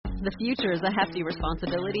The future is a hefty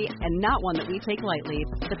responsibility and not one that we take lightly.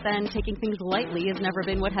 But then taking things lightly has never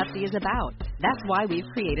been what Hefty is about. That's why we've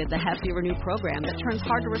created the Hefty Renew program that turns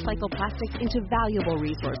hard-to-recycle plastics into valuable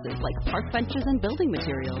resources like park benches and building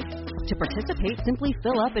materials. To participate, simply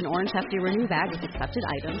fill up an orange Hefty Renew bag with accepted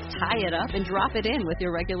items, tie it up, and drop it in with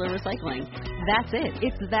your regular recycling. That's it.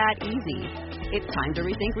 It's that easy. It's time to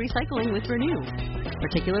rethink recycling with Renew.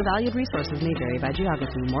 Particular valued resources may vary by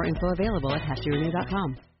geography. More info available at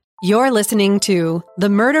heftyrenew.com. You're listening to The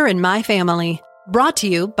Murder in My Family, brought to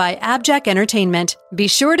you by Abject Entertainment. Be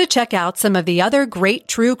sure to check out some of the other great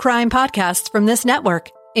true crime podcasts from this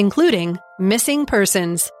network, including Missing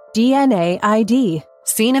Persons, DNA ID,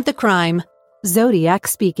 Scene of the Crime, Zodiac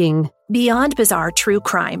Speaking, Beyond Bizarre True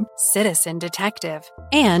Crime, Citizen Detective,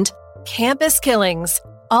 and Campus Killings.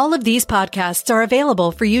 All of these podcasts are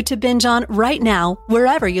available for you to binge on right now,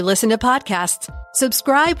 wherever you listen to podcasts.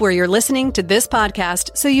 Subscribe where you're listening to this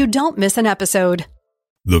podcast so you don't miss an episode.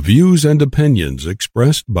 The views and opinions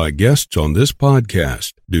expressed by guests on this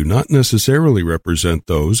podcast do not necessarily represent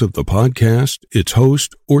those of the podcast, its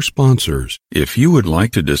host, or sponsors. If you would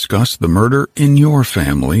like to discuss the murder in your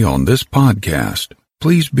family on this podcast,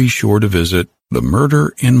 please be sure to visit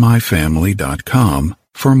themurderinmyfamily.com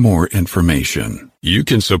for more information. You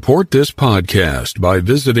can support this podcast by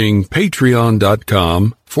visiting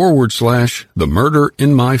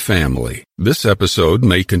patreon.com/themurderinmyfamily. This episode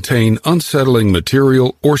may contain unsettling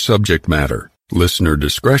material or subject matter. Listener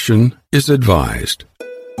discretion is advised.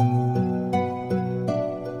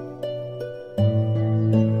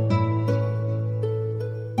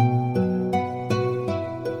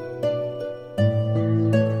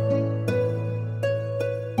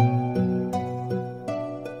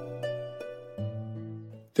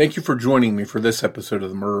 Thank you for joining me for this episode of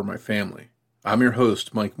The Murder in My Family. I'm your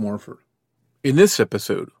host, Mike Morford. In this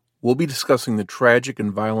episode, we'll be discussing the tragic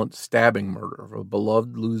and violent stabbing murder of a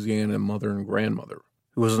beloved Louisiana mother and grandmother,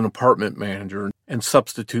 who was an apartment manager and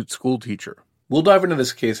substitute school teacher. We'll dive into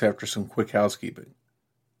this case after some quick housekeeping.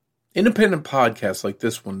 Independent podcasts like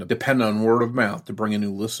this one depend on word of mouth to bring in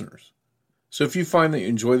new listeners. So if you find that you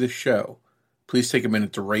enjoy this show, please take a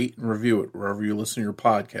minute to rate and review it wherever you listen to your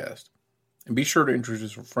podcast. And be sure to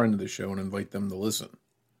introduce a friend to the show and invite them to listen.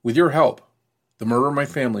 With your help, The Murder in My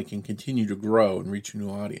Family can continue to grow and reach a new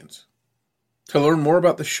audience. To learn more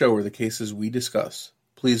about the show or the cases we discuss,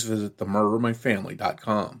 please visit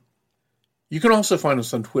themurderinmyfamily.com. You can also find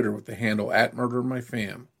us on Twitter with the handle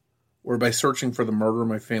 @MurderInMyFam, or by searching for the Murder in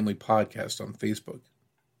My Family podcast on Facebook.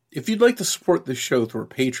 If you'd like to support this show through a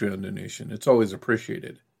Patreon donation, it's always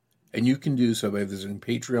appreciated, and you can do so by visiting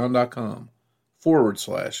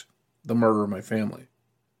patreon.com/The Murder in My Family.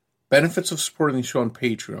 Benefits of supporting the show on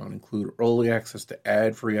Patreon include early access to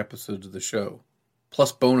ad-free episodes of the show,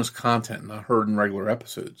 plus bonus content not heard in regular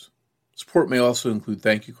episodes. Support may also include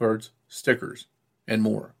thank you cards, stickers, and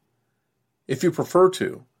more. If you prefer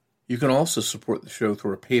to, you can also support the show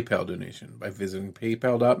through a PayPal donation by visiting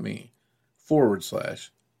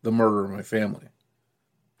paypal.me/The Murder in My Family.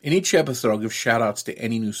 In each episode, I'll give shout-outs to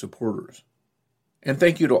any new supporters. And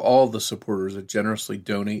thank you to all the supporters that generously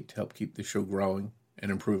donate to help keep the show growing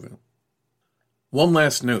and improving. One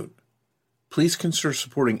last note. Please consider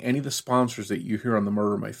supporting any of the sponsors that you hear on The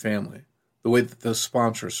Murder in My Family, the way that those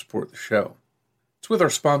sponsors support the show. It's with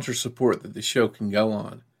our sponsor support that the show can go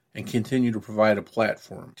on and continue to provide a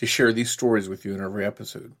platform to share these stories with you in every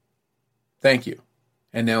episode. Thank you.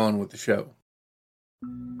 And now on with the show.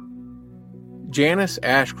 Janice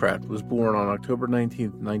Ashcraft was born on October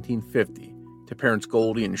 19, 1950. To parents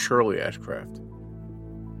Goldie and Shirley Ashcraft.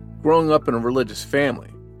 Growing up in a religious family,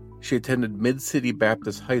 she attended Mid-City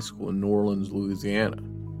Baptist High School in New Orleans, Louisiana.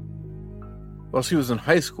 While she was in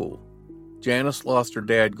high school, Janice lost her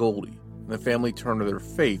dad Goldie, and the family turned to their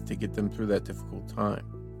faith to get them through that difficult time.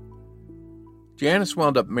 Janice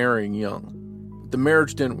wound up marrying young, but the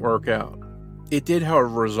marriage didn't work out. It did, however,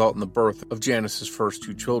 result in the birth of Janice's first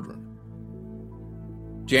two children.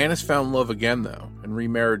 Janice found love again, though, and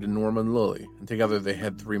remarried to Norman Lillie, and together they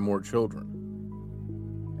had 3 more children.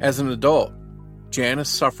 As an adult, Janice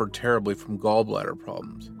suffered terribly from gallbladder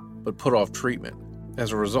problems, but put off treatment.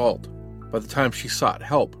 As a result, by the time she sought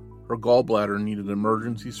help, her gallbladder needed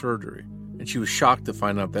emergency surgery, and she was shocked to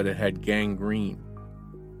find out that it had gangrene.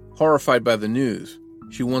 Horrified by the news,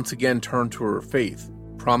 she once again turned to her faith,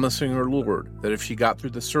 promising her Lord that if she got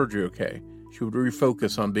through the surgery okay, she would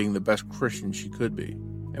refocus on being the best Christian she could be.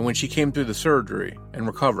 And when she came through the surgery and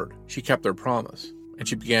recovered, she kept her promise, and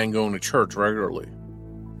she began going to church regularly.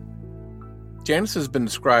 Janice has been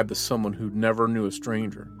described as someone who never knew a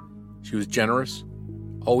stranger. She was generous,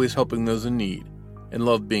 always helping those in need, and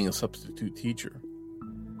loved being a substitute teacher.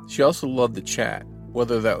 She also loved to chat,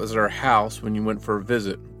 whether that was at her house when you went for a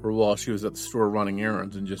visit or while she was at the store running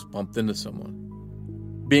errands and just bumped into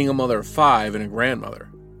someone. Being a mother of 5 and a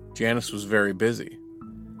grandmother, Janice was very busy.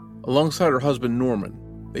 Alongside her husband Norman,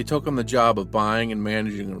 they took on the job of buying and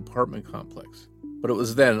managing an apartment complex. But it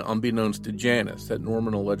was then, unbeknownst to Janice, that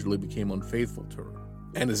Norman allegedly became unfaithful to her,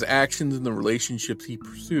 and his actions in the relationships he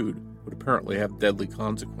pursued would apparently have deadly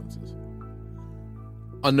consequences.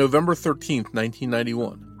 On November 13,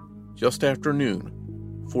 1991, just after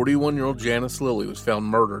noon, 41-year-old Janice Lillie was found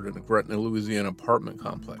murdered in a Gretna, Louisiana apartment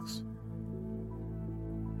complex.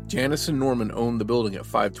 Janice and Norman owned the building at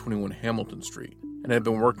 521 Hamilton Street and had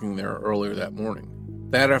been working there earlier that morning.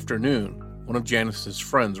 That afternoon, one of Janice's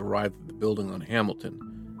friends arrived at the building on Hamilton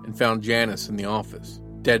and found Janice in the office,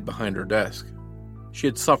 dead behind her desk. She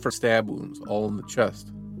had suffered stab wounds all in the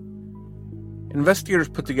chest. Investigators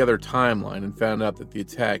put together a timeline and found out that the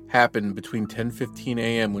attack happened between 10:15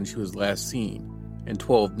 a.m. when she was last seen and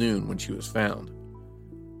 12 noon when she was found.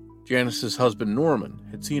 Janice's husband Norman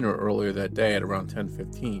had seen her earlier that day at around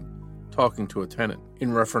 10:15, talking to a tenant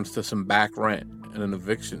in reference to some back rent and an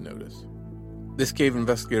eviction notice. This gave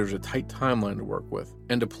investigators a tight timeline to work with,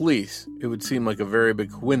 and to police, it would seem like a very big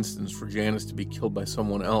coincidence for Janice to be killed by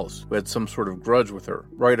someone else who had some sort of grudge with her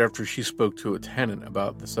right after she spoke to a tenant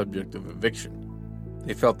about the subject of eviction.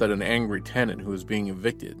 They felt that an angry tenant who was being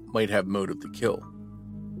evicted might have motive to kill.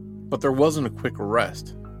 But there wasn't a quick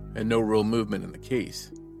arrest, and no real movement in the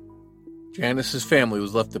case. Janice's family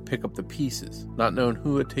was left to pick up the pieces, not knowing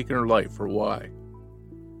who had taken her life or why.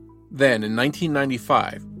 Then, in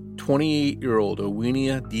 1995, 28-year-old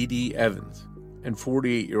Owinia D.D. Evans and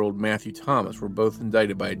 48-year-old Matthew Thomas were both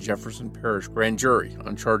indicted by a Jefferson Parish grand jury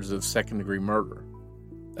on charges of second-degree murder.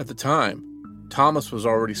 At the time, Thomas was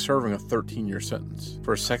already serving a 13-year sentence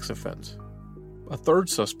for a sex offense. A third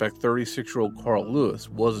suspect, 36-year-old Carl Lewis,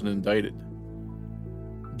 wasn't indicted.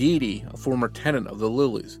 Dee, a former tenant of the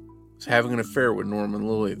Lillies, was having an affair with Norman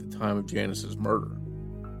Lillie at the time of Janice's murder.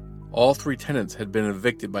 All 3 tenants had been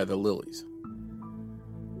evicted by the Lillies.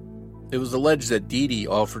 It was alleged that Dee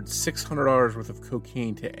offered $600 worth of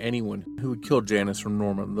cocaine to anyone who would kill Janice or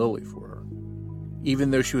Norman Lillie for her.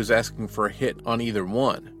 Even though she was asking for a hit on either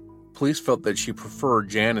one, police felt that she preferred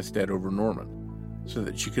Janice dead over Norman, so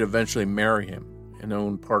that she could eventually marry him and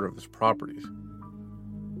own part of his properties.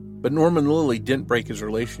 But Norman Lillie didn't break his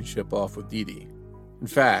relationship off with Dee. In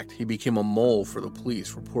fact, he became a mole for the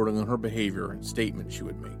police, reporting on her behavior and statements she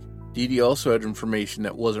would make. Dee also had information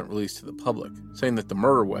that wasn't released to the public, saying that the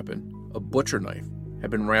murder weapon, a butcher knife, had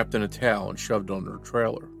been wrapped in a towel and shoved under her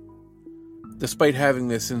trailer. Despite having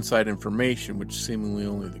this inside information, which seemingly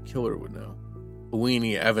only the killer would know,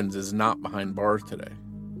 Owinia Evans is not behind bars today,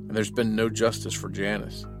 and there's been no justice for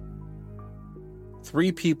Janice.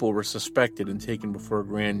 3 people were suspected and taken before a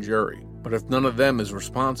grand jury, but if none of them is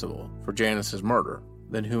responsible for Janice's murder,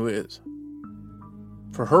 then who is?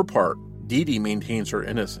 For her part, Dee maintains her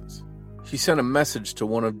innocence. She sent a message to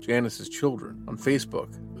one of Janice's children on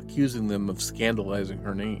Facebook, accusing them of scandalizing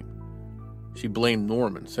her name. She blamed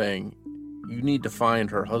Norman, saying, "You need to find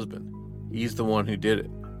her husband. He's the one who did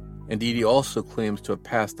it." And Dee also claims to have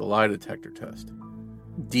passed the lie detector test.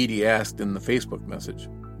 Dee asked in the Facebook message,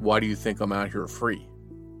 "Why do you think I'm out here free?"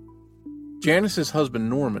 Janice's husband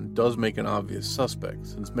Norman does make an obvious suspect,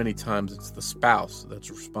 since many times it's the spouse that's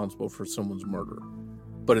responsible for someone's murder.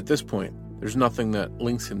 But at this point, there's nothing that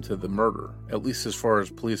links him to the murder, at least as far as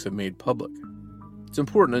police have made public. It's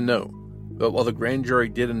important to note that while the grand jury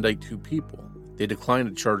did indict 2 people, they declined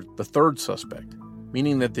to charge the third suspect,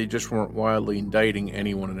 meaning that they just weren't wildly indicting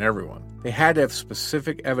anyone and everyone. They had to have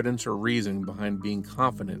specific evidence or reason behind being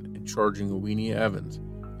confident in charging Owinia Evans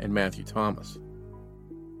and Matthew Thomas.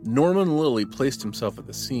 Norman Lillie placed himself at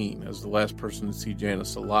the scene as the last person to see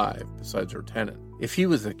Janice alive, besides her tenant. If he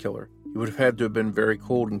was the killer, he would have had to have been very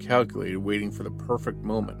cold and calculated, waiting for the perfect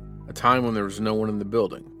moment, a time when there was no one in the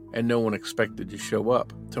building, and no one expected to show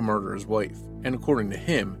up to murder his wife. And according to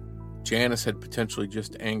him, Janice had potentially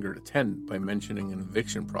just angered a tenant by mentioning an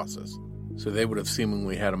eviction process, so they would have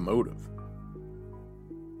seemingly had a motive.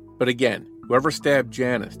 But again, whoever stabbed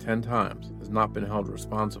Janice 10 times has not been held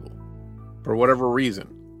responsible. For whatever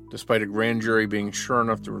reason, despite a grand jury being sure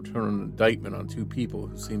enough to return an indictment on 2 people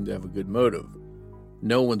who seemed to have a good motive,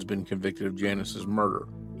 no one's been convicted of Janice's murder,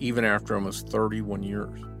 even after almost 31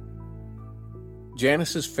 years.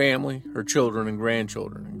 Janice's family, her children and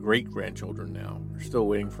grandchildren, and great-grandchildren now, are still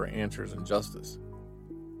waiting for answers and justice.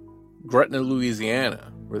 Gretna,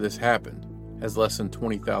 Louisiana, where this happened, has less than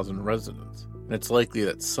 20,000 residents, and it's likely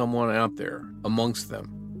that someone out there, amongst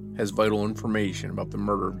them, has vital information about the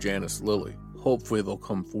murder of Janice Lillie. Hopefully they'll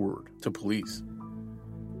come forward to police.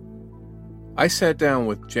 I sat down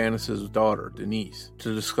with Janice's daughter, Denise,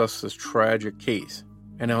 to discuss this tragic case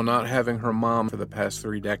and how not having her mom for the past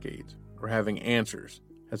 3 decades, or having answers,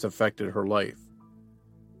 has affected her life.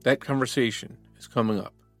 That conversation is coming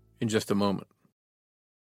up in just a moment.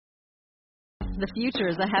 The future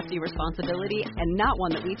is a hefty responsibility and not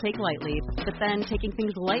one that we take lightly. But then taking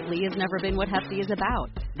things lightly has never been what Hefty is about.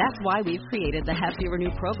 That's why we've created the Hefty Renew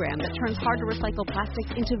program that turns hard-to-recycle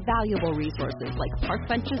plastics into valuable resources like park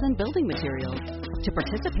benches and building materials. To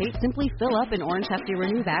participate, simply fill up an orange Hefty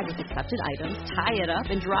Renew bag with accepted items, tie it up,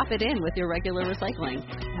 and drop it in with your regular recycling.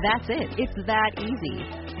 That's it. It's that easy.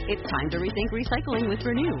 It's time to rethink recycling with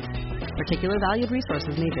Renew. Particular valued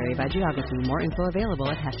resources may vary by geography. More info available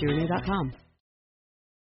at heftyrenew.com.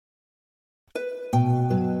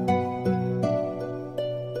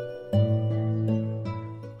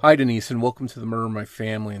 Hi, Denise, and welcome to the Murder in My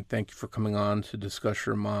Family, and thank you for coming on to discuss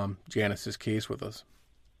your mom, Janice's case with us.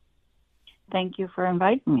 Thank you for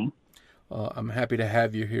inviting me. I'm happy to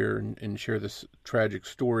have you here and share this tragic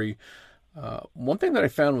story. One thing that I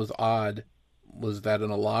found was odd was that in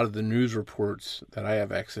a lot of the news reports that I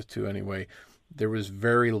have access to anyway, there was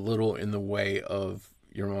very little in the way of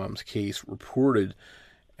your mom's case reported,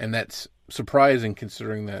 and that's surprising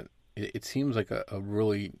considering that it seems like a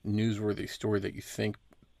really newsworthy story that you think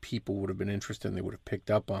people would have been interested in, they would have picked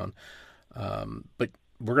up on. But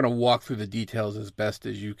we're going to walk through the details as best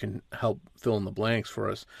as you can help fill in the blanks for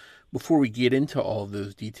us. Before we get into all of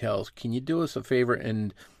those details, can you do us a favor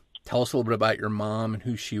and tell us a little bit about your mom and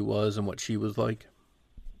who she was and what she was like?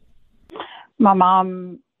 My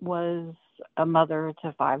mom was a mother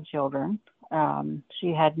to 5 children.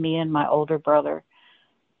 She had me and my older brother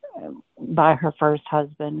by her first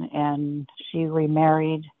husband, and she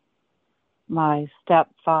remarried my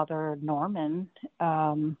stepfather, Norman,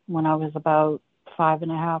 when I was about 5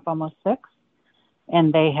 and a half, almost 6,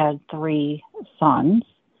 and they had 3 sons.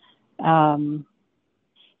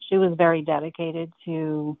 She was very dedicated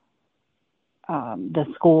to the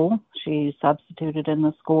school. She substituted in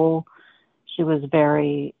the school. She was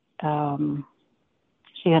very,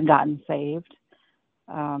 she had gotten saved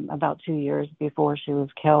about 2 years before she was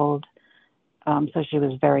killed. So she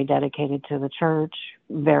was very dedicated to the church,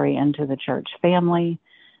 very into the church family.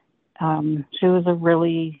 She was a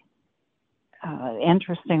really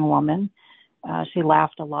interesting woman. She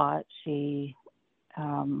laughed a lot. She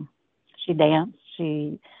danced.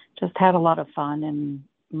 She just had a lot of fun. And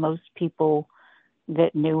most people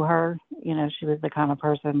that knew her, you know, she was the kind of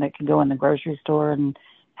person that could go in the grocery store and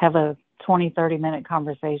have a 20, 30-minute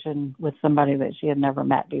conversation with somebody that she had never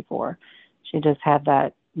met before. She just had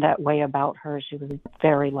that way about her. She was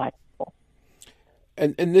very likable.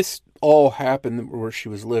 And this all happened where she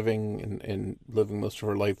was living and living most of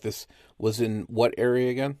her life. This was in what area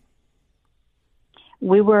again?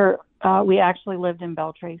 We actually lived in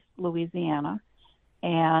Beltrace, Louisiana,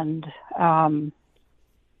 and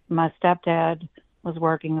my stepdad was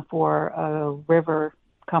working for a river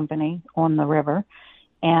company on the river,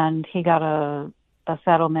 and he got a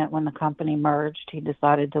settlement when the company merged. He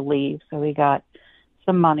decided to leave, so he got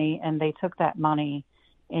some money, and they took that money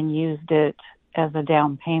and used it as a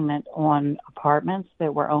down payment on apartments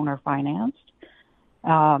that were owner financed.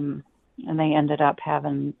 And they ended up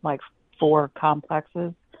having like 4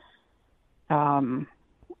 complexes. And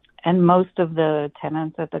most of the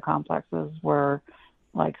tenants at the complexes were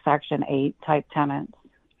like Section 8 type tenants.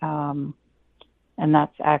 And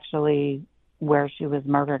that's actually where she was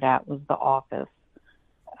murdered at, was the office,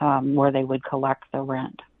 where they would collect the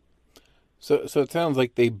rent. So it sounds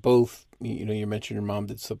like they both, you know, you mentioned your mom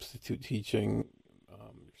did substitute teaching. Your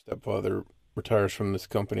stepfather retires from this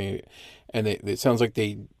company, and it sounds like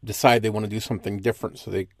they decide they want to do something different. So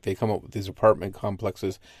they come up with these apartment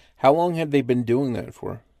complexes. How long had they been doing that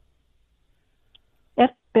for?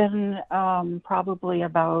 It's been probably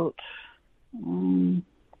about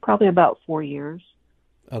 4 years.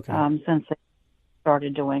 Okay. Since they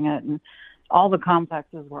started doing it. And all the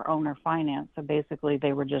complexes were owner financed, so basically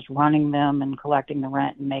they were just running them and collecting the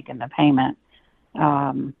rent and making the payment.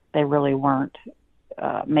 They really weren't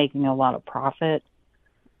making a lot of profit.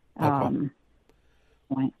 Okay.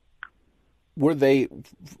 Were they,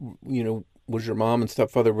 you know, was your mom and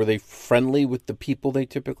stepfather, were they friendly with the people they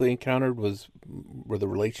typically encountered? Were the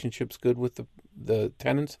relationships good with the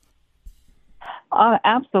tenants?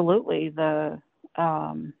 Absolutely.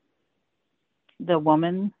 The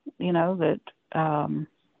woman, you know,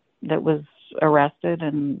 that was arrested,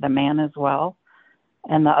 and the man as well,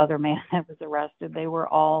 and the other man that was arrested, they were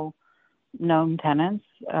all known tenants,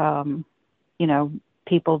 you know,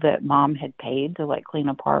 people that mom had paid to like clean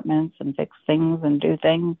apartments and fix things and do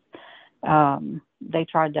things. They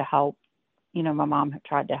tried to help my mom had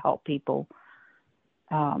tried to help people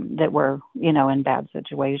that were, in bad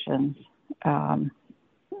situations, to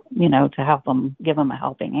help them, give them a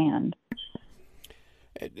helping hand.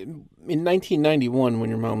 In 1991, when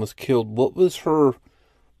your mom was killed, what was her,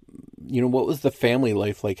 what was the family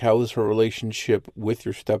life like? How was her relationship with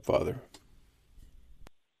your stepfather?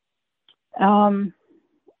 I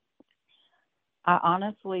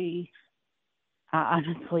honestly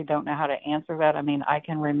don't know how to answer that. I mean, I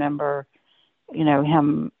can remember,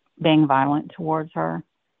 him being violent towards her,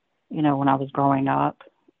 when I was growing up.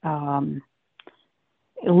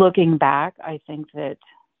 Looking back, I think that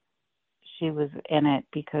she was in it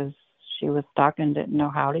because she was stuck and didn't know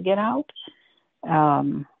how to get out.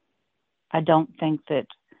 I don't think that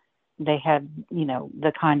they had,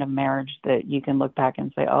 the kind of marriage that you can look back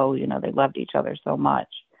and say, oh, they loved each other so much.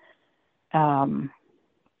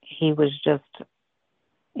 He was just,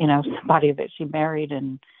 somebody that she married,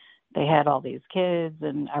 and they had all these kids,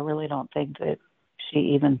 and I really don't think that she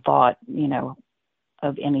even thought,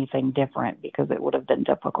 of anything different, because it would have been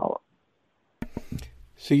difficult.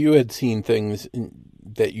 So you had seen things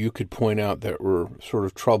that you could point out that were sort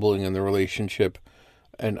of troubling in the relationship,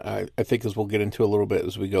 and I think, as we'll get into a little bit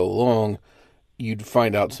as we go along, you'd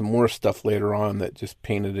find out some more stuff later on that just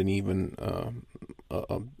painted an even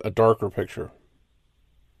a darker picture.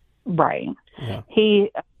 Right. Yeah.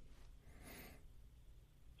 He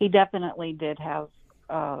definitely did have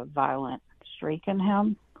a violent streak in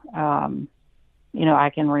him. I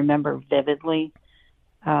can remember vividly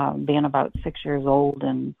being about 6 years old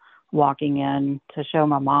and walking in to show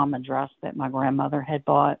my mom a dress that my grandmother had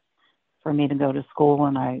bought for me to go to school,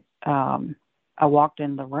 and I walked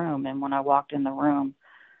in the room, and when I walked in the room,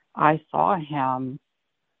 I saw him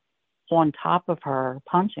on top of her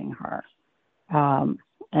punching her.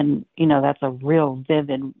 And, that's a real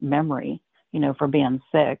vivid memory, for being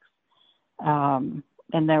 6. And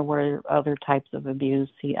there were other types of abuse.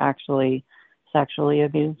 He actually sexually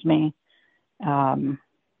abused me.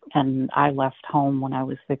 And I left home when I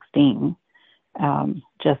was 16,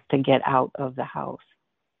 just to get out of the house.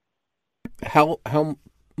 How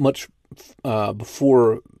much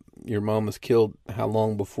before your mom was killed, how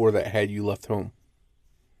long before that had you left home?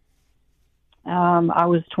 I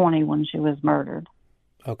was 20 when she was murdered.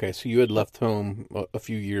 Okay, so you had left home a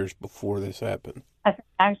few years before this happened. I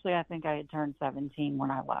think I had turned 17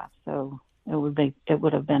 when I left, so it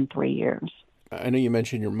would have been 3 years. I know you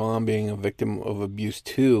mentioned your mom being a victim of abuse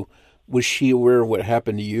too. Was she aware of what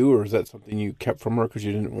happened to you, or is that something you kept from her because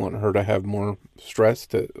you didn't want her to have more stress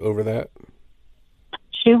over that?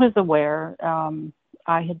 She was aware.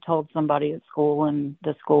 I had told somebody at school, and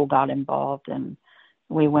the school got involved, and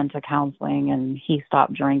we went to counseling, and he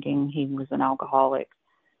stopped drinking. He was an alcoholic,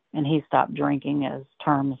 and he stopped drinking as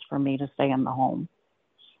terms for me to stay in the home.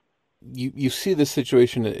 You see the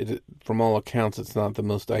situation, from all accounts, it's not the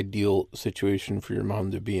most ideal situation for your mom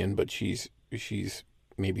to be in, but she's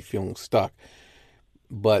maybe feeling stuck.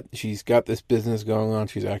 But she's got this business going on.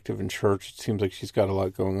 She's active in church. It seems like she's got a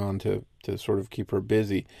lot going on to sort of keep her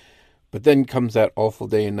busy. But then comes that awful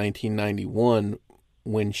day in 1991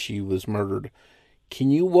 when she was murdered. Can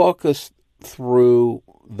you walk us through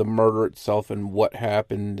the murder itself and what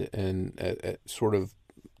happened, and sort of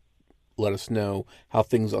let us know how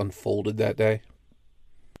things unfolded that day?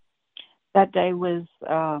 That day was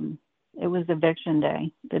it was eviction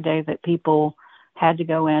day, the day that people had to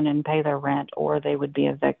go in and pay their rent or they would be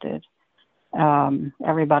evicted.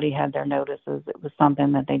 Everybody had their notices. It was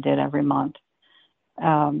something that they did every month.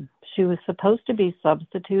 She was supposed to be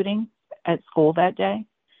substituting at school that day,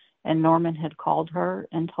 and Norman had called her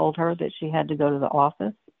and told her that she had to go to the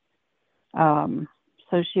office.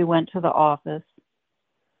 So she went to the office,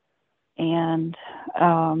 and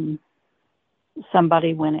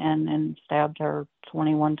somebody went in and stabbed her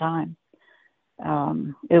 21 times.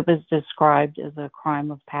 It was described as a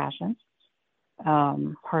crime of passion.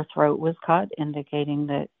 Her throat was cut, indicating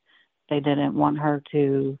that they didn't want her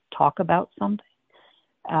to talk about something.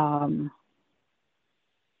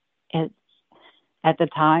 At the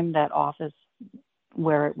time, that office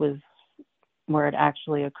where it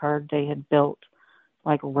actually occurred, they had built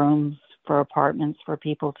like rooms for apartments for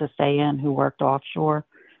people to stay in who worked offshore.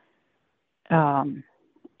 And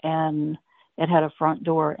it had a front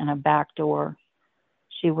door and a back door.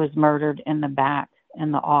 She was murdered in the back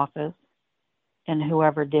in the office, and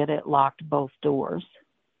whoever did it locked both doors.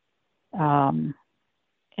 And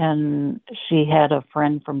she had a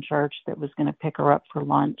friend from church that was going to pick her up for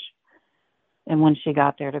lunch. And when she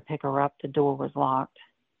got there to pick her up, the door was locked.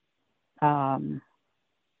 And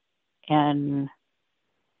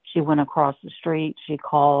she went across the street. She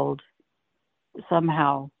called.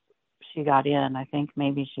 Somehow she got in. I think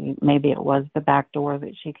maybe it was the back door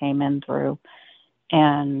that she came in through,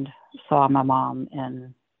 and saw my mom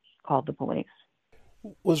and called the police.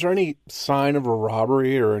 Was there any sign of a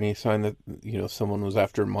robbery or any sign that, someone was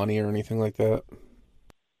after money or anything like that?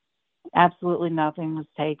 Absolutely nothing was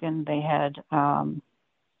taken. They had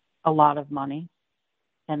a lot of money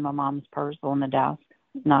in my mom's purse on the desk.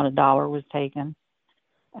 Not a dollar was taken.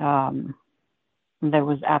 There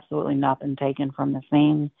was absolutely nothing taken from the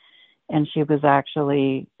scene. And she was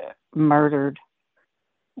actually murdered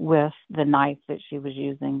with the knife that she was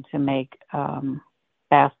using to make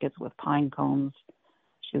baskets with pine cones.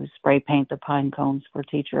 She would spray paint the pine cones for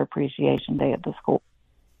Teacher Appreciation Day at the school.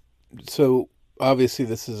 So obviously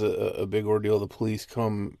this is a big ordeal. The police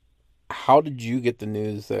come. How did you get the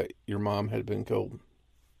news that your mom had been killed?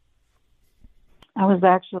 I was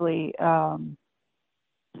actually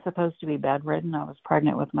supposed to be bedridden. I was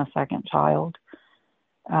pregnant with my second child.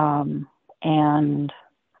 And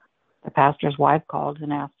the pastor's wife called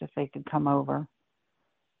and asked if they could come over.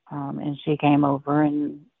 And she came over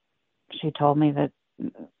and she told me that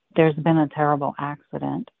there's been a terrible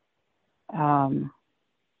accident. And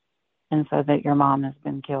so that your mom has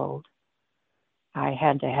been killed. I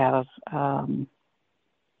had to have,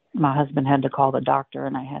 my husband had to call the doctor,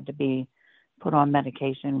 and I had to be put on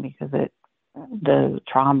medication because the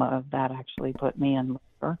trauma of that actually put me in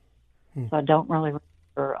labor. So I don't really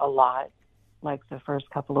remember a lot, like the first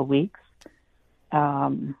couple of weeks.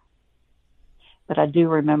 But I do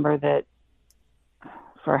remember that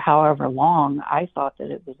for however long, I thought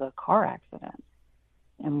that it was a car accident.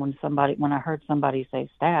 And when I heard somebody say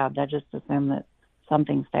stabbed, I just assumed that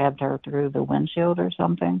something stabbed her through the windshield or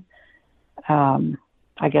something.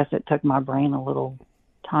 I guess it took my brain a little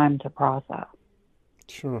time to process.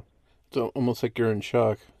 Sure. It's almost like you're in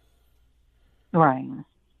shock. Right.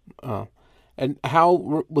 And how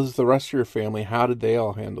was the rest of your family? How did they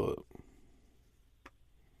all handle it?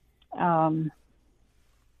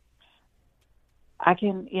 I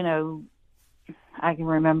can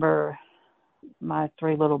remember my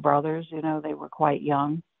three little brothers, they were quite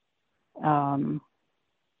young.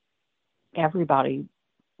 Everybody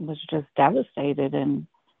was just devastated. And,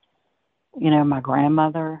 my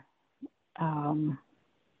grandmother,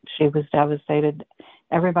 she was devastated.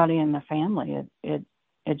 Everybody in the family, it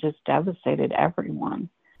just devastated everyone.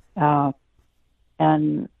 And,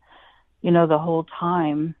 the whole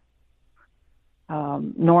time,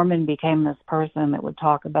 Norman became this person that would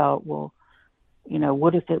talk about, well,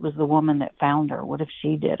 what if it was the woman that found her? What if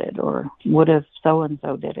she did it? Or what if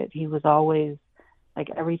so-and-so did it? He was always, like,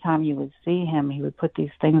 every time you would see him, he would put these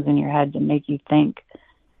things in your head to make you think,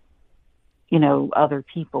 other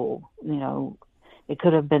people, it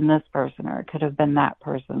could have been this person or it could have been that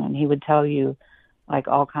person. And he would tell you, like,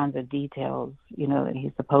 all kinds of details, that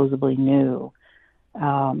he supposedly knew,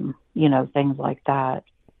 things like that.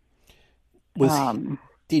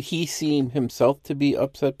 Did he seem himself to be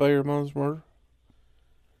upset by your mom's murder?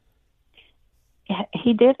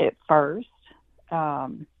 He did at first.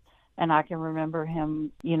 And I can remember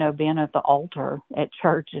him, being at the altar at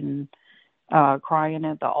church and crying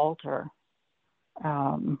at the altar.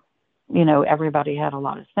 Everybody had a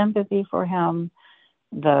lot of sympathy for him.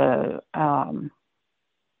 A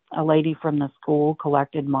lady from the school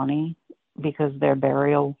collected money because their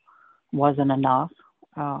burial wasn't enough.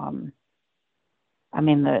 There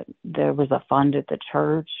was a fund at the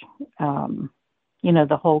church.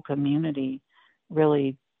 The whole community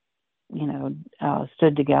really,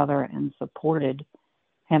 stood together and supported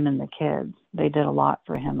him and the kids. They did a lot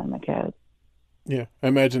for him and the kids. Yeah, I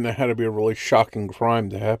imagine that had to be a really shocking crime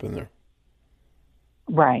to happen there.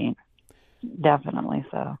 Right. Definitely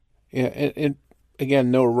so. Yeah, and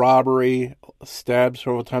again, no robbery, stabbed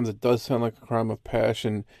several times. It does sound like a crime of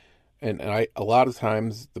passion. And a lot of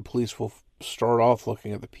times the police will start off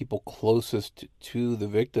looking at the people closest to the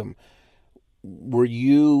victim. Were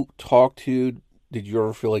you talked to? Did you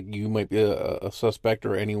ever feel like you might be a suspect,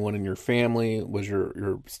 or anyone in your family? Was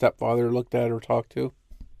your stepfather looked at or talked to?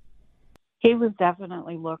 He was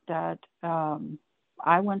definitely looked at.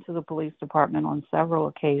 I went to the police department on several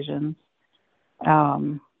occasions.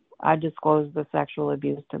 I disclosed the sexual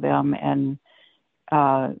abuse to them, and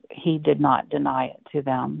he did not deny it to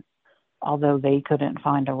them, although they couldn't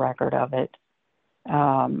find a record of it.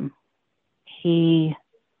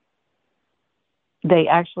 They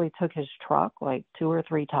actually took his truck like 2 or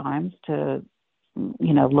 3 times to,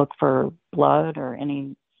 look for blood or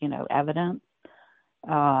any, evidence.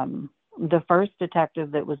 The first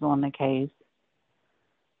detective that was on the case,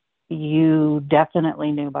 you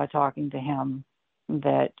definitely knew by talking to him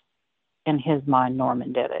that in his mind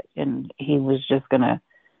Norman did it, and he was just going to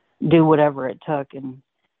do whatever it took, and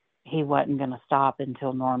he wasn't going to stop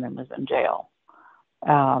until Norman was in jail.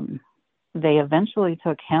 They eventually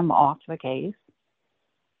took him off the case,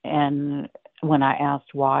 and when I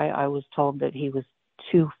asked why, I was told that he was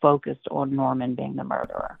too focused on Norman being the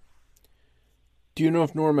murderer. Do you know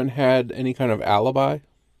if Norman had any kind of alibi?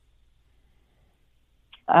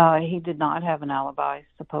 He did not have an alibi.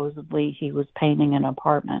 Supposedly, he was painting an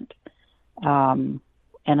apartment in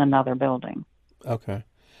another building. Okay.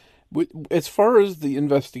 As far as the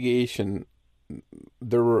investigation,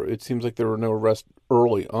 it seems like there were no arrests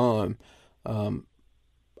early on.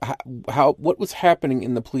 What was happening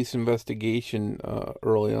in the police investigation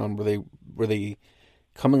early on? Were they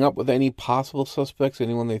coming up with any possible suspects?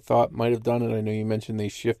 Anyone they thought might have done it? I know you mentioned they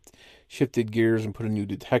shifted gears and put a new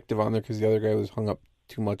detective on there because the other guy was hung up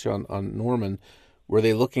too much on Norman. Were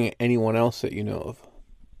they looking at anyone else that you know of?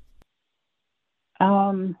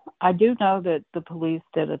 I do know that the police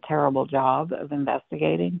did a terrible job of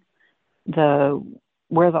investigating.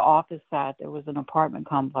 Where the office sat, there was an apartment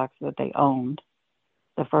complex that they owned,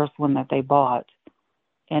 the first one that they bought,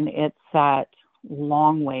 and it sat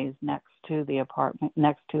long ways next to the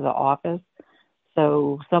office.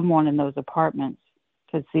 So someone in those apartments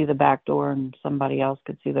could see the back door and somebody else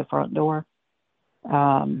could see the front door.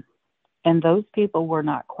 And those people were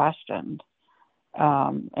not questioned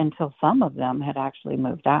until some of them had actually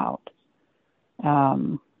moved out.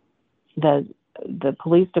 The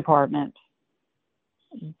police department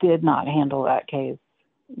did not handle that case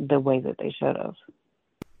the way that they should have.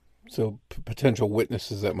 So potential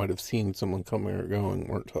witnesses that might have seen someone coming or going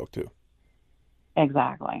weren't talked to.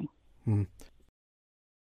 Exactly. Hmm.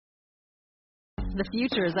 The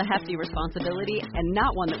future is a hefty responsibility and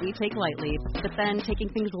not one that we take lightly. But then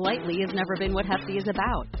taking things lightly has never been what Hefty is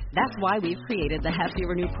about. That's why we've created the Hefty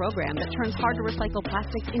Renew program that turns hard to recycle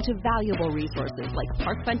plastics into valuable resources like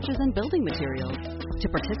park benches and building materials. To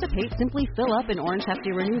participate, simply fill up an orange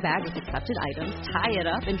Hefty Renew bag with accepted items, tie it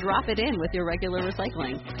up, and drop it in with your regular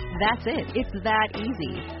recycling. That's it. It's that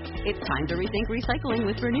easy. It's time to rethink recycling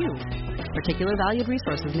with Renew. Particular valued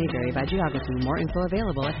resources may vary by geography. More info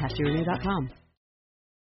available at heftyrenew.com.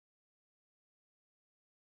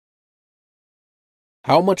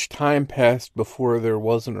 How much time passed before there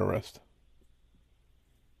was an arrest?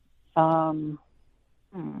 That's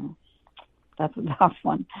a tough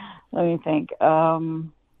one. Let me think. I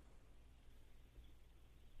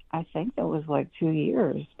think it was like 2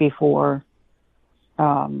 years before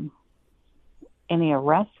any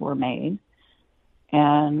arrests were made.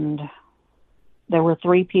 And there were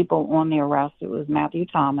 3 people on the arrest. It was Matthew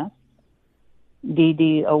Thomas, Dee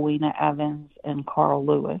Dee Owena Evans, and Carl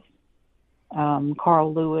Lewis.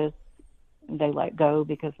 Carl Lewis, they let go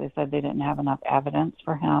because they said they didn't have enough evidence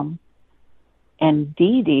for him. And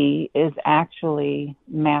Dee Dee is actually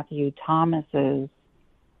Matthew Thomas's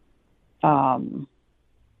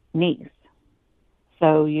niece.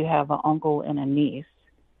 So you have an uncle and a niece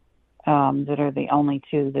that are the only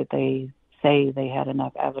 2 that they say they had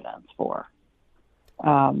enough evidence for.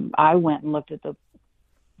 I went and looked at the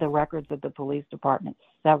records of the police department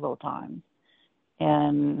several times.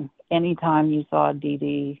 And anytime you saw Dee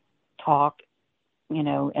Dee talk, in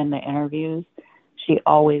the interviews, she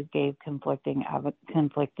always gave conflicting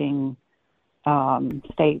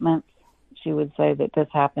statements. She would say that this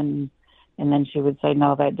happened, and then she would say,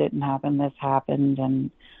 no, that didn't happen, this happened.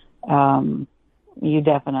 And you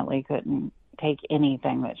definitely couldn't take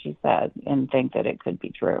anything that she said and think that it could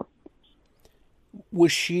be true.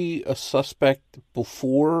 Was she a suspect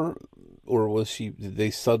before, or did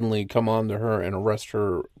they suddenly come on to her and arrest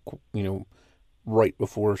her, right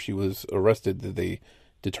before she was arrested? Did they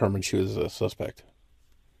determine she was a suspect?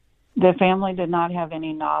 The family did not have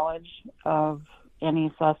any knowledge of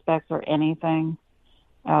any suspects or anything.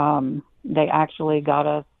 They actually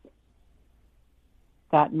got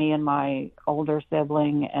me and my older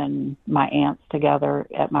sibling and my aunts together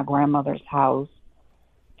at my grandmother's house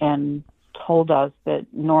and told us that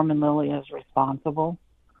Norman Lillie is responsible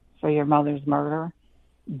for your mother's murder,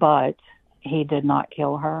 but he did not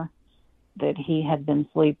kill her, that he had been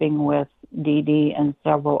sleeping with Dee Dee and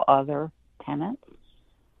several other tenants,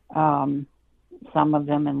 some of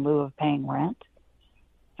them in lieu of paying rent,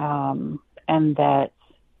 and that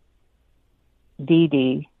Dee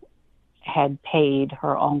Dee had paid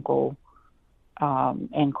her uncle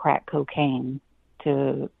in crack cocaine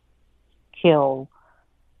to kill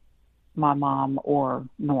my mom or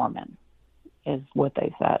Norman, is what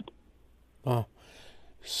they said. Oh,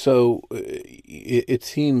 so it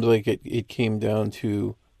seems like it came down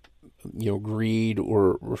to, greed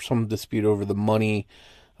or some dispute over the money.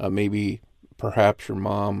 Maybe perhaps your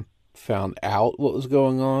mom found out what was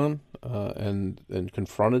going on and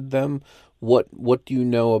confronted them? What do you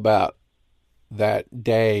know about that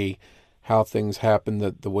day, how things happened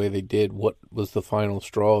the way they did? What was the final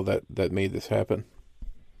straw that made this happen?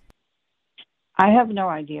 I have no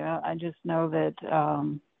idea. I just know that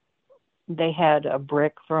they had a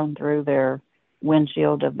brick thrown through their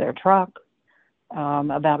windshield of their truck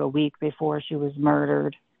about a week before she was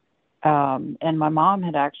murdered. And my mom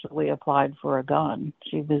had actually applied for a gun.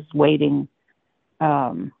 She was waiting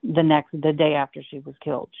the day after she was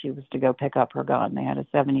killed. She was to go pick up her gun. They had a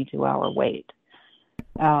 72-hour wait.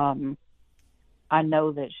 I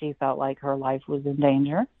know that she felt like her life was in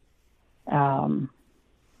danger.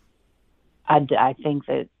 I think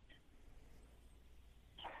that,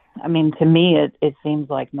 I mean, to me, it seems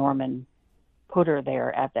like Norman put her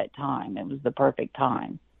there at that time. It was the perfect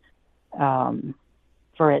time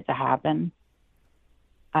for it to happen.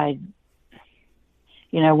 When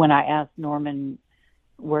I asked Norman,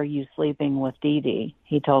 were you sleeping with Dee Dee?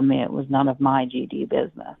 He told me it was none of my GD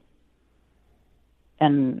business.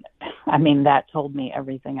 And I mean, that told me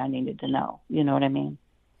everything I needed to know. You know what I mean?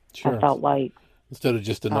 Sure. I felt like, instead of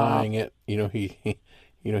just denying it, he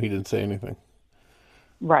didn't say anything.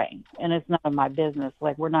 Right. And it's none of my business.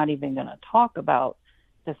 Like, we're not even going to talk about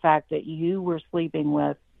the fact that you were sleeping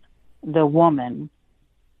with the woman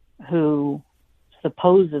who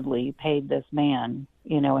supposedly paid this man,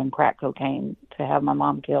 in crack cocaine to have my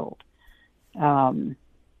mom killed. And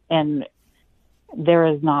there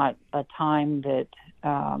is not a time that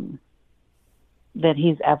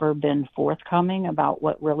he's ever been forthcoming about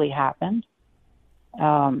what really happened.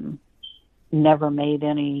 Never made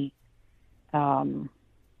any,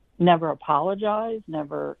 never apologized,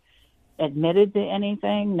 never admitted to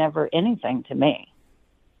anything, never anything to me.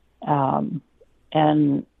 And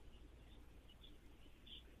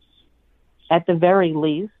at the very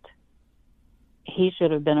least, he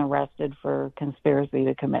should have been arrested for conspiracy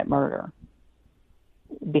to commit murder,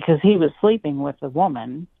 because he was sleeping with a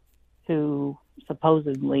woman who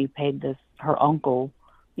supposedly paid her uncle,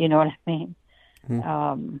 you know what I mean?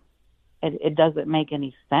 Mm-hmm. It doesn't make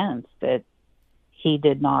any sense that he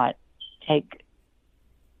did not take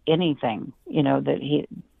anything, that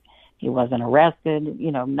he wasn't arrested,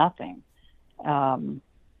 nothing. And,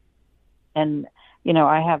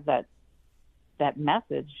 I have that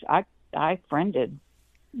message. I friended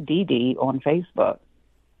Dee Dee on Facebook.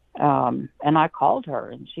 And I called her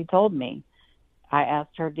and she told me. I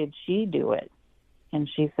asked her, did she do it? And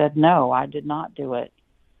she said, no, I did not do it.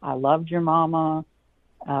 I loved your mama.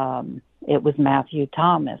 It was Matthew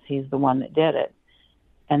Thomas. He's the one that did it.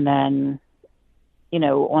 And then,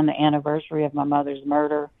 on the anniversary of my mother's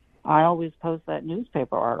murder, I always post that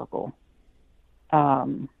newspaper article,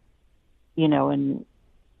 and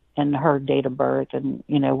her date of birth and,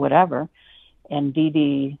 whatever. And Dee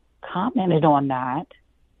Dee commented on that,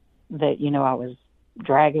 I was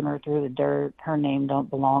dragging her through the dirt. Her name don't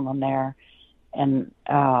belong on there. And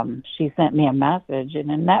she sent me a message. And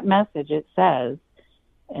in that message, it says,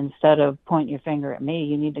 instead of pointing your finger at me,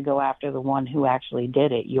 you need to go after the one who actually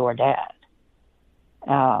did it, your dad.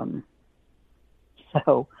 So,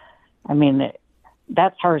 I mean,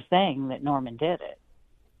 that's her saying that Norman did it.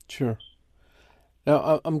 Sure.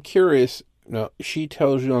 Now, I'm curious. Now, she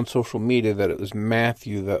tells you on social media that it was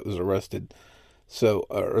Matthew that was arrested. So,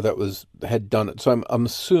 or had done it. So I'm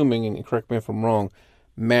assuming, and correct me if I'm wrong,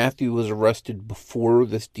 Matthew was arrested before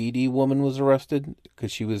this Dee Dee woman was arrested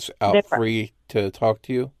because she was out free to talk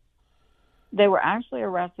to you? They were actually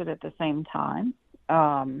arrested at the same time.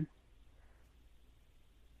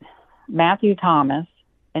 Matthew Thomas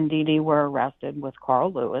and Dee Dee were arrested with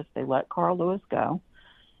Carl Lewis. They let Carl Lewis go.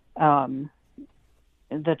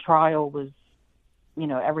 The trial was,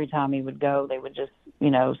 every time he would go, they would just,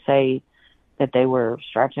 say that they were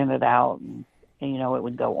stretching it out, and it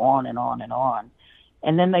would go on and on and on.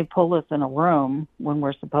 And then they pull us in a room when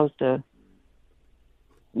we're supposed to,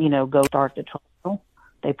 go start the trial.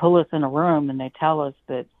 They pull us in a room and they tell us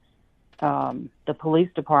that the police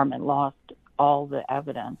department lost all the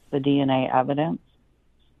evidence, the DNA evidence,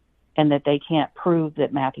 and that they can't prove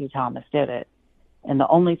that Matthew Thomas did it. And the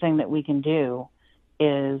only thing that we can do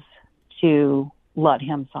is to let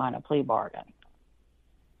him sign a plea bargain.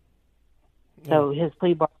 So his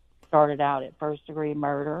plea bargain started out at first-degree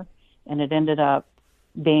murder, and it ended up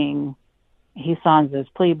being, he signs this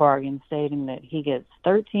plea bargain stating that he gets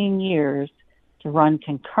 13 years to run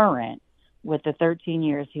concurrent with the 13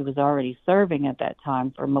 years he was already serving at that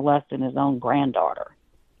time for molesting his own granddaughter.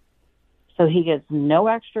 So he gets no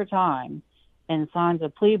extra time and signs a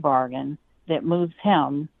plea bargain that moves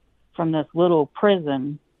him from this little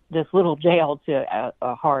prison, this little jail to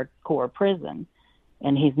a hardcore prison,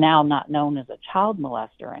 and he's now not known as a child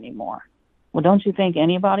molester anymore. Well, don't you think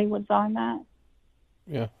anybody would sign that?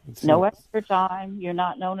 Yeah. No extra time. You're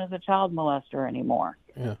not known as a child molester anymore.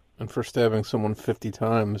 Yeah. And for stabbing someone 50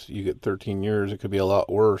 times, you get 13 years. It could be a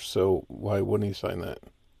lot worse. So why wouldn't he sign that?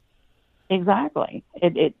 Exactly.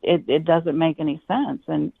 It doesn't make any sense.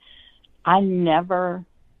 And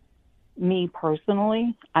me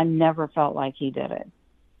personally, I never felt like he did it.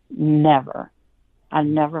 Never. I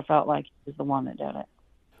never felt like he was the one that did it.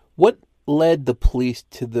 What led the police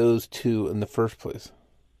to those two in the first place?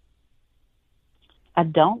 I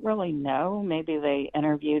don't really know. Maybe they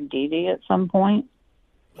interviewed Dee Dee at some point,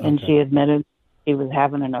 and Okay. she admitted she was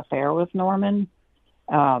having an affair with Norman.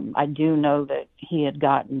 I do know that he had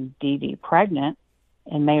gotten Dee Dee pregnant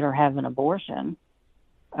and made her have an abortion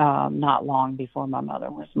not long before my mother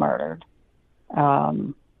was murdered.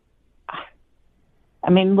 I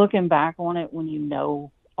mean, looking back on it, when you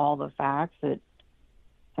know all the facts,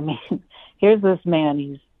 here's this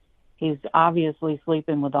man. He's obviously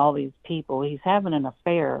sleeping with all these people. He's having an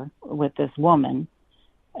affair with this woman,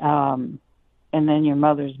 and then your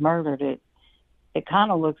mother's murdered. It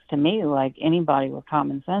kind of looks to me like anybody with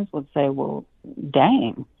common sense would say, well,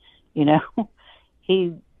 dang, he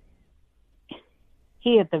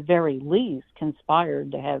at the very least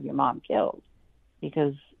conspired to have your mom killed,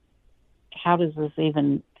 because how does this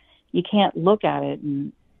even, you can't look at it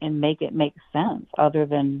and make it make sense other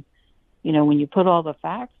than, when you put all the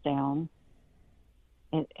facts down,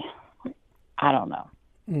 I don't know.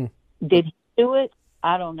 Did he do it?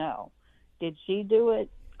 I don't know. Did she do it?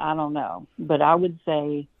 I don't know. But I would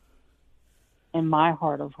say, in my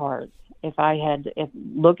heart of hearts, if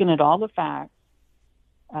looking at all the facts,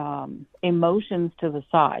 emotions to the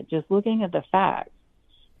side, just looking at the facts,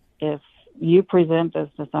 if you present this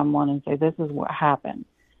to someone and say, this is what happened,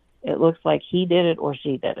 it looks like he did it or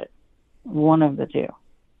she did it. One of the two.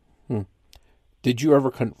 Did you ever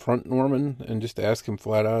confront Norman and just ask him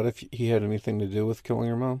flat out if he had anything to do with killing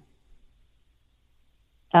your mom?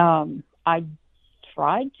 I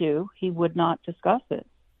tried to. He would not discuss it.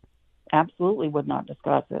 Absolutely would not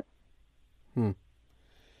discuss it.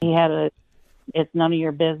 He had it's none of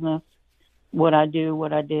your business what I do,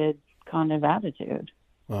 what I did kind of attitude.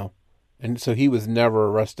 Wow. And so he was never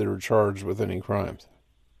arrested or charged with any crimes?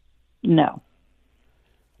 No.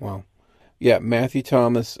 Wow. Yeah, Matthew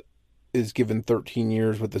Thomas is given 13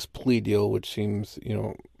 years with this plea deal, which seems,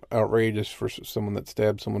 outrageous for someone that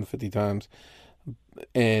stabbed someone 50 times.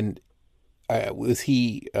 And did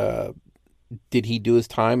he do his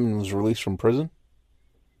time and was released from prison?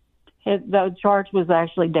 The charge was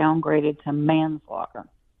actually downgraded to manslaughter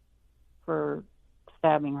for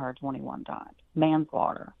stabbing her 21 times.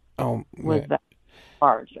 Manslaughter was that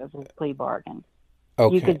charge as a plea bargain.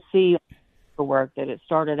 Okay. You could see the work that it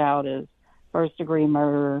started out as first-degree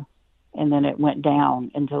murder, and then it went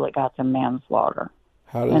down until it got to manslaughter.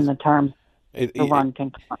 In the terms to run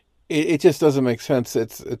concurrent. It just doesn't make sense.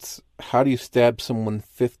 It's how do you stab someone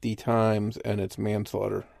 50 times and it's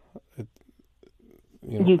manslaughter?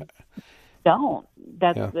 You don't.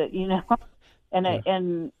 That's and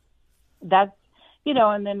that's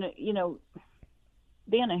and then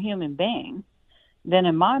being a human being, then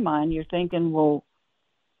in my mind you're thinking, well,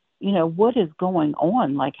 what is going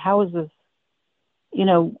on? Like, how is this?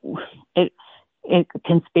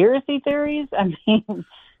 Conspiracy theories. I mean,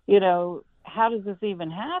 how does this even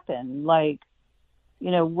happen? Like,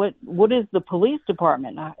 what is the police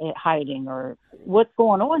department hiding, or what's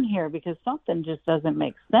going on here? Because something just doesn't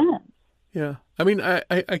make sense. Yeah. I mean,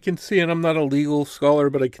 I can see, and I'm not a legal scholar,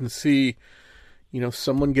 but I can see,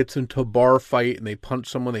 someone gets into a bar fight and they punch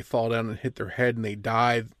someone, they fall down and hit their head and they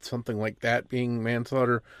die, something like that being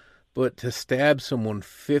manslaughter. But to stab someone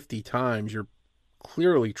 50 times, you're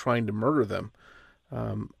clearly trying to murder them.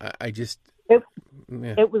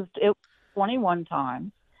 It was 21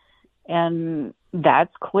 times, and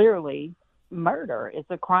that's clearly murder. It's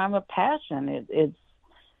a crime of passion.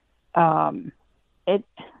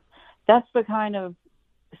 That's the kind of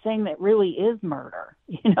thing that really is murder.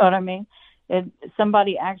 You know what I mean?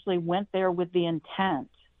 Somebody actually went there with the intent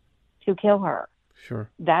to kill her. Sure.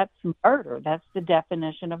 That's murder. That's the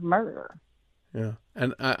definition of murder. Yeah.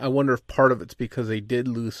 And I wonder if part of it's because they did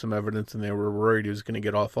lose some evidence and they were worried he was going to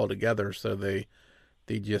get off altogether. So they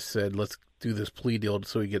just said, let's do this plea deal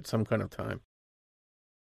so he gets some kind of time.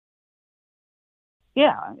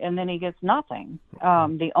 Yeah. And then he gets nothing.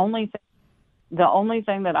 The only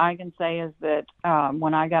thing that I can say is that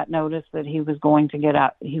when I got notice that he was going to get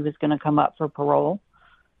out, he was going to come up for parole,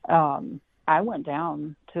 I went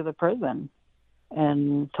down to the prison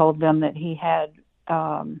and told them that he had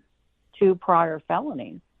 2 prior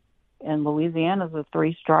felonies, and Louisiana's a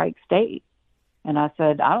 3-strike state. And I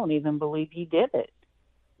said, I don't even believe he did it.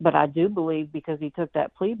 But I do believe because he took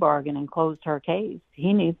that plea bargain and closed her case,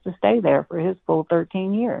 he needs to stay there for his full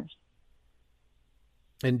 13 years.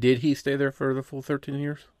 And did he stay there for the full 13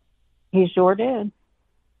 years? He sure did.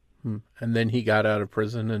 And then he got out of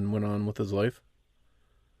prison and went on with his life?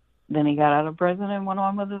 Then he got out of prison and went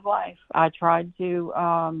on with his life. I tried to,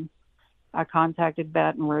 I contacted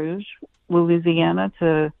Baton Rouge, Louisiana,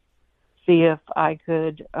 to see if I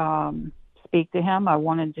could speak to him. I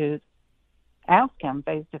wanted to ask him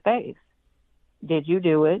face to face, did you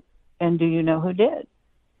do it? And do you know who did?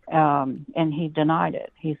 And he denied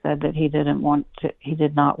it. He said that he did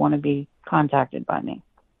not want to be contacted by me.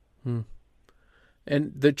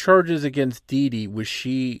 And the charges against Dee Dee, was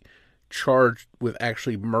she charged with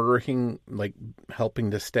actually murdering, like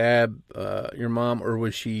helping to stab your mom, or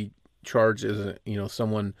was she charged as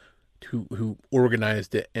someone who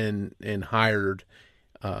organized it and hired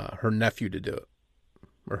her nephew to do it,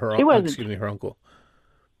 or her uncle?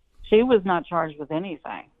 She was not charged with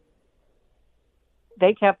anything.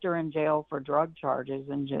 They kept her in jail for drug charges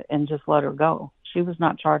and just let her go. She was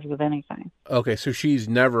not charged with anything. Okay, so she's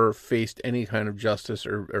never faced any kind of justice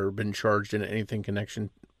or been charged in anything connection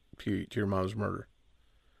to your mom's murder?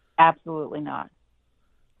 Absolutely not.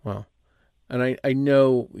 Wow. And I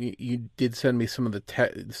know you did send me some of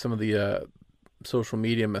the social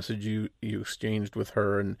media message you exchanged with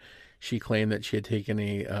her, and she claimed that she had taken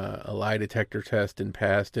a lie detector test and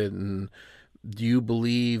passed it. And do you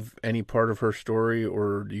believe any part of her story,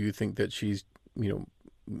 or do you think that she's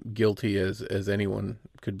guilty as anyone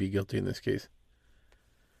could be guilty in this case?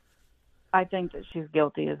 I think that she's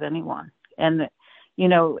guilty as anyone, and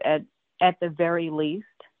at the very least,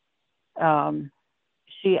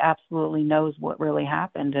 she absolutely knows what really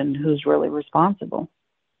happened and who's really responsible.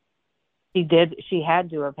 She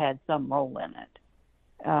had to have had some role in it.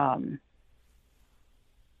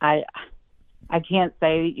 I can't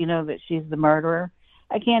say, that she's the murderer.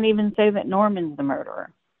 I can't even say that Norman's the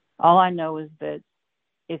murderer. All I know is that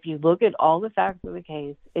if you look at all the facts of the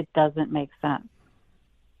case, it doesn't make sense.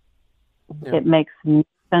 Yeah. It makes no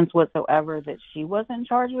sense whatsoever that she wasn't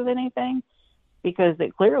charged with anything, because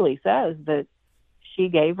it clearly says that she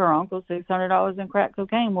gave her uncle $600 in crack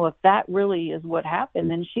cocaine. Well, if that really is what happened,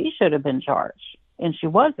 then she should have been charged, and she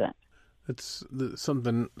wasn't. It's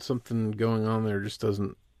something going on there just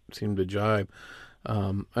doesn't seem to jibe.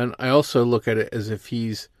 And I also look at it as if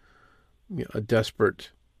he's a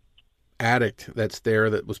desperate addict that's there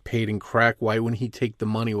that was paid in crack. Why wouldn't he take the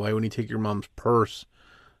money? Why wouldn't he take your mom's purse?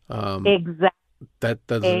 Exactly. That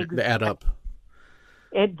doesn't add up.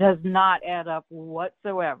 It does not add up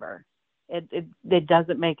whatsoever. It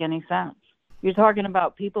doesn't make any sense. You're talking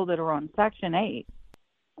about people that are on Section 8,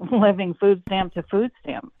 living food stamp to food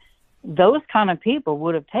stamp. Those kind of people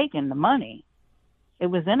would have taken the money. It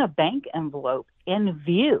was in a bank envelope in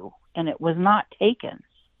view, and it was not taken.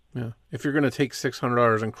 Yeah. If you're going to take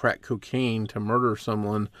 $600 in crack cocaine to murder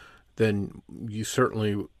someone, then you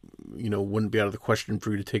certainly, wouldn't be out of the question for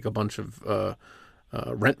you to take a bunch of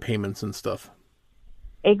rent payments and stuff.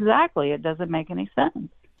 Exactly. It doesn't make any sense.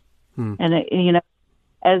 And,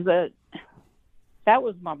 that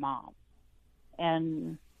was my mom.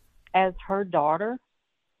 And as her daughter,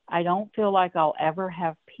 I don't feel like I'll ever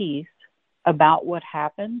have peace about what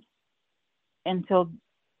happened until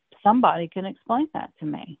somebody can explain that to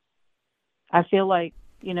me. I feel like,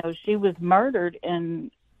 she was murdered, and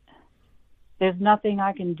there's nothing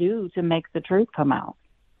I can do to make the truth come out.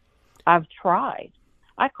 I've tried.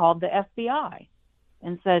 I called the FBI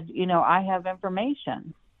and said, I have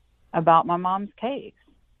information about my mom's case.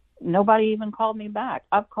 Nobody even called me back.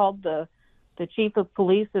 I've called the chief of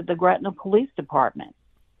police at the Gretna Police Department,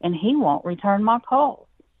 and he won't return my calls.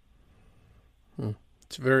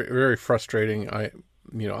 It's very, very frustrating.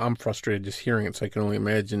 I'm frustrated just hearing it, so I can only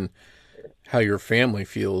imagine how your family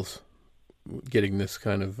feels getting this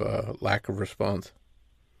kind of lack of response.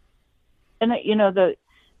 And,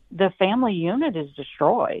 the family unit is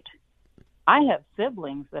destroyed. I have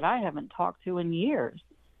siblings that I haven't talked to in years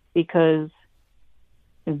because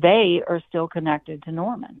they are still connected to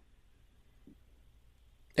Norman.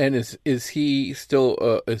 And is he still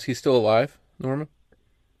alive, Norman?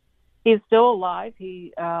 He's still alive.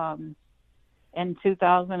 He in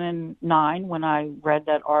 2009, when I read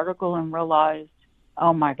that article and realized,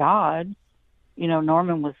 oh my God,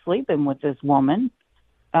 Norman was sleeping with this woman.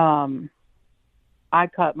 I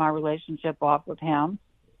cut my relationship off with him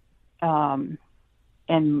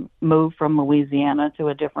and moved from Louisiana to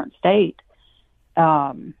a different state.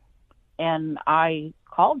 And I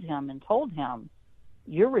called him and told him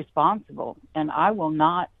you're responsible, and I will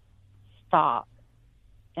not stop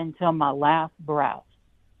until my last breath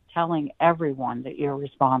telling everyone that you're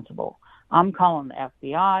responsible. I'm calling the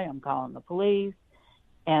FBI, I'm calling the police.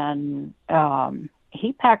 And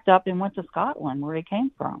he packed up and went to Scotland, where he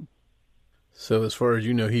came from. So as far as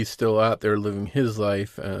you know, he's still out there living his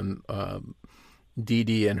life, and Dee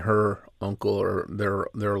Dee and her uncle are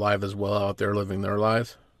they're alive as well, out there living their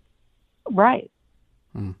lives. Right.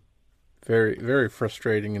 Very, very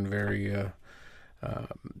frustrating, and very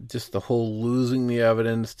just the whole losing the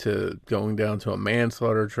evidence to going down to a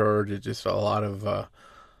manslaughter charge. It's just a lot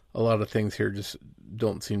of things here just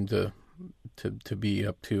don't seem to be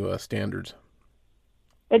up to standards.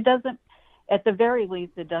 It doesn't, at the very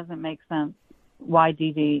least, it doesn't make sense why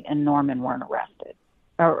Dee Dee and Norman weren't arrested,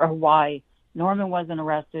 or why Norman wasn't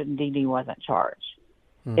arrested and Dee Dee wasn't charged.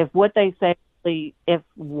 If what they say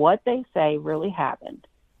really happened,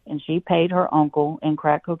 and she paid her uncle in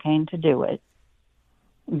crack cocaine to do it,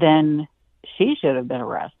 then she should have been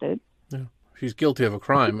arrested. Yeah, she's guilty of a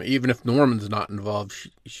crime, even if Norman's not involved.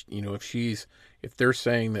 If they're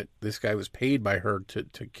saying that this guy was paid by her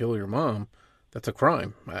to kill your mom, that's a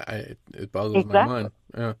crime. It boggles my mind.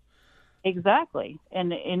 Yeah. Exactly.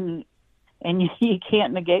 And you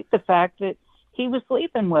can't negate the fact that he was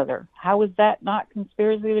sleeping with her. How is that not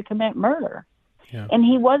conspiracy to commit murder? Yeah. And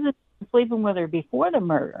he wasn't sleeping with her before the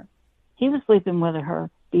murder. He was sleeping with her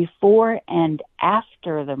before and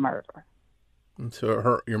after the murder. And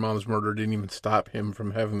so your mom's murder didn't even stop him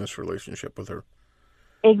from having this relationship with her.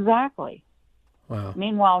 Exactly. Wow.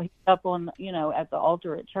 Meanwhile, he's up on, at the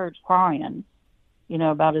altar at church crying,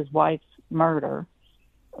 about his wife's murder.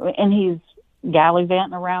 And he's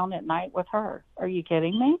gallivanting around at night with her. Are you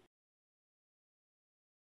kidding me?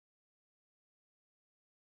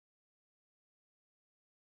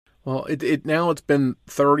 Well, now it's been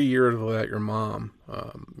 30 years without your mom.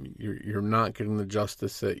 You're not getting the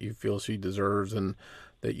justice that you feel she deserves and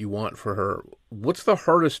that you want for her. What's the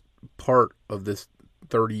hardest part of this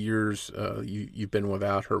 30 years you've been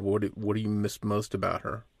without her? What do you miss most about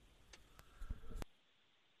her?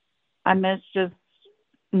 I miss just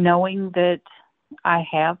knowing that I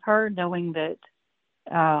have her, knowing that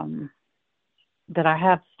that I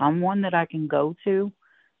have someone that I can go to,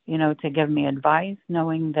 to give me advice,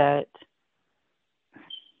 knowing that,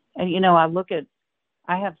 and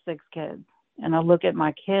I have 6 kids, and I look at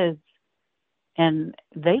my kids, and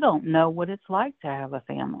they don't know what it's like to have a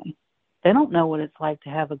family. They don't know what it's like to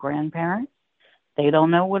have a grandparent. They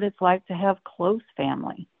don't know what it's like to have close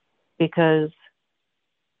family, because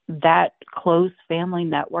that close family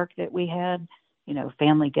network that we had,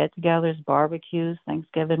 family get-togethers, barbecues,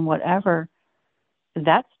 Thanksgiving, whatever,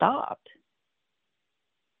 that stopped.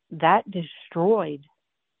 That destroyed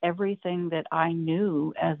everything that I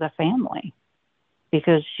knew as a family,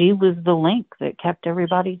 because she was the link that kept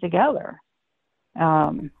everybody together.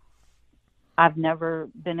 I've never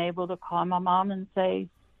been able to call my mom and say,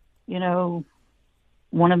 look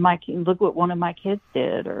what one of my kids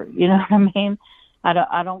did, or, what I mean?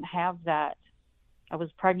 I don't have that. I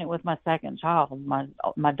was pregnant with my second child.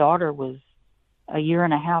 My daughter was a year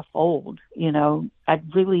and a half old. I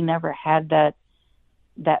really never had that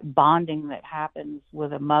bonding that happens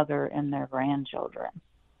with a mother and their grandchildren.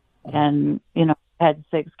 And, had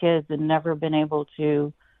 6 kids and never been able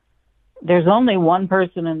to. There's only one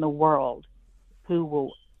person in the world who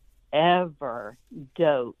will ever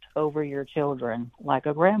dote over your children like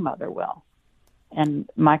a grandmother will. And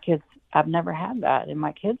my kids, I've never had that, and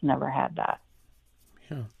my kids never had that.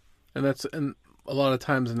 Yeah. And a lot of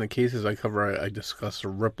times in the cases I cover, I discuss a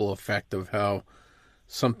ripple effect of how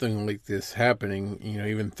something like this happening,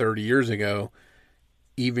 even 30 years ago,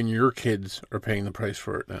 even your kids are paying the price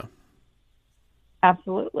for it now.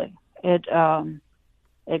 Absolutely. It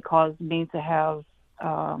caused me to have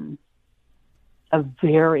a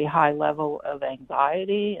very high level of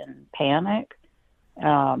anxiety and panic.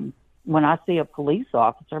 When I see a police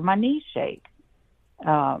officer, my knees shake.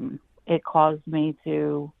 It caused me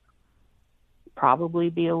to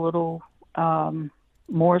probably be a little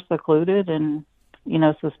more secluded and,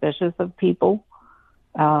 suspicious of people.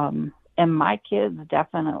 And my kids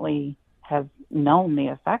definitely have known the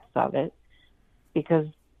effects of it, because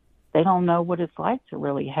they don't know what it's like to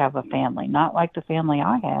really have a family, not like the family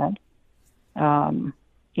I had. I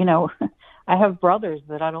have brothers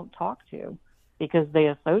that I don't talk to because they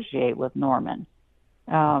associate with Norman.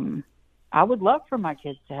 I would love for my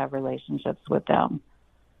kids to have relationships with them,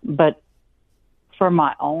 but for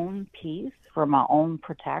my own peace, for my own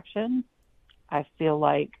protection, I feel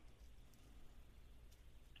like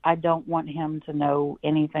I don't want him to know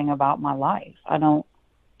anything about my life.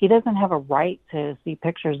 he doesn't have a right to see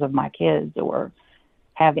pictures of my kids or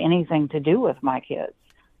have anything to do with my kids.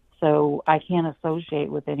 So I can't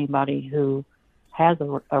associate with anybody who has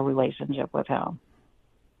a relationship with him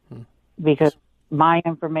because my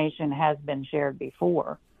information has been shared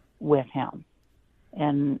before with him.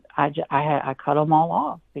 And I cut them all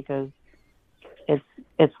off because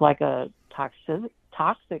it's like a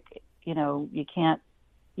toxic, you know, you can't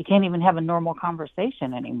even have a normal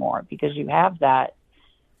conversation anymore because you have that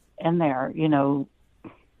in there, you know,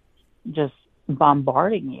 just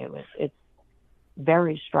bombarding you. It's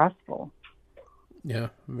very stressful. Yeah,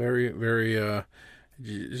 very, very,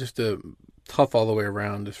 just tough all the way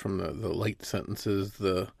around, just from the light sentences,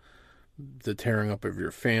 the tearing up of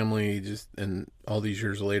your family, just, and all these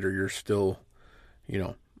years later, you're still, you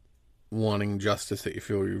know, wanting justice that you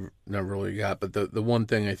feel you've never really got. But the one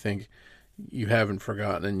thing I think you haven't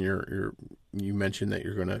forgotten, and you mentioned that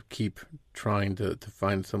you're going to keep trying to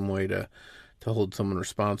find some way to hold someone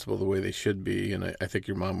responsible the way they should be, and I think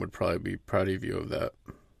your mom would probably be proud of you of that.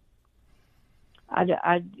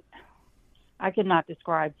 I could not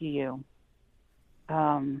describe to you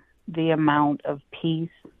the amount of peace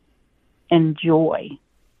and joy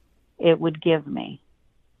it would give me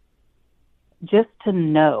just to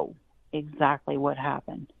know exactly what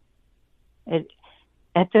happened.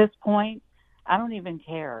 At this point, I don't even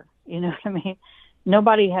care. You know what I mean?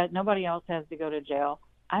 Nobody else has to go to jail.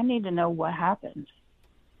 I need to know what happened.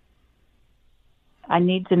 I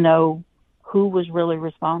need to know who was really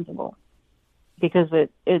responsible, because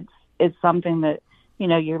it's something that, you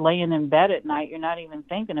know, you're laying in bed at night, you're not even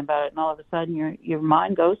thinking about it, and all of a sudden your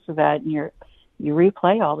mind goes to that, and you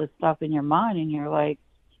replay all this stuff in your mind, and you're like,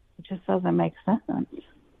 it just doesn't make sense.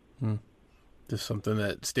 Just something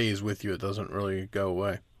that stays with you. It doesn't really go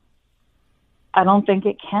away. I don't think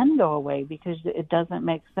it can go away because it doesn't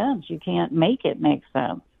make sense. You can't make it make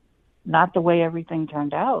sense. Not the way everything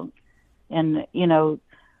turned out. And, you know,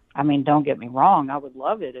 I mean, don't get me wrong. I would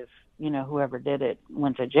love it if, you know, whoever did it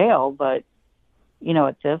went to jail. But, you know,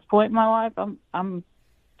 at this point in my life, I'm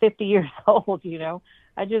 50 years old, you know.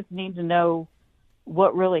 I just need to know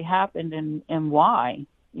what really happened and why,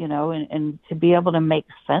 you know, and to be able to make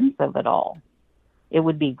sense of it all. It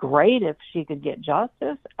would be great if she could get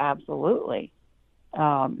justice. Absolutely.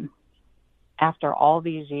 After all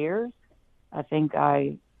these years, I think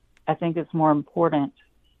it's more important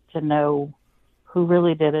to know who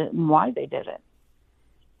really did it and why they did it.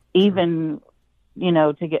 Even, you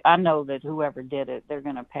know, I know that whoever did it, they're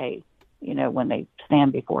going to pay, you know, when they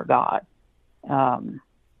stand before God.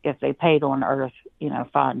 If they paid on earth, you know,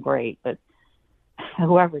 fine, great. But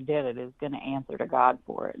whoever did it is going to answer to God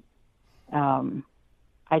for it. I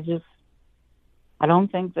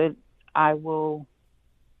don't think that I will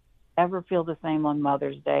ever feel the same on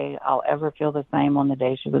Mother's Day. I'll ever feel the same on the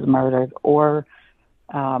day she was murdered, or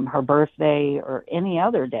her birthday, or any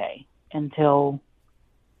other day, until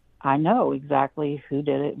I know exactly who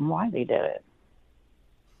did it and why they did it.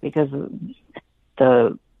 Because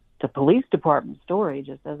the police department story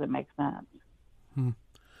just doesn't make sense.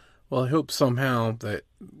 Well, I hope somehow that,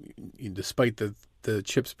 despite the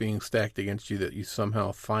chips being stacked against you, that you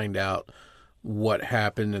somehow find out what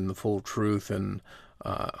happened and the full truth. And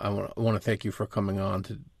I want to thank you for coming on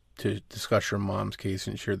to discuss your mom's case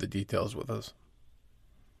and share the details with us.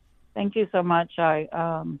 Thank you so much.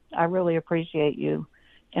 I really appreciate you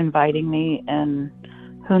inviting me, and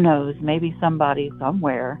who knows, maybe somebody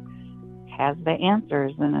somewhere has the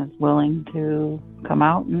answers and is willing to come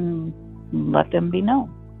out and let them be known.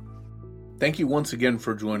 Thank you once again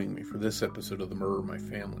for joining me for this episode of The Murder of My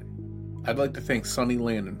Family. I'd like to thank Sonny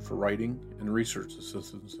Landon for writing and research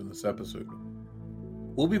assistance in this episode.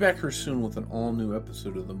 We'll be back here soon with an all-new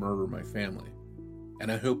episode of The Murder of My Family, and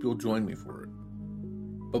I hope you'll join me for it.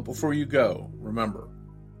 But before you go, remember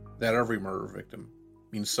that every murder victim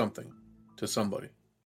means something to somebody.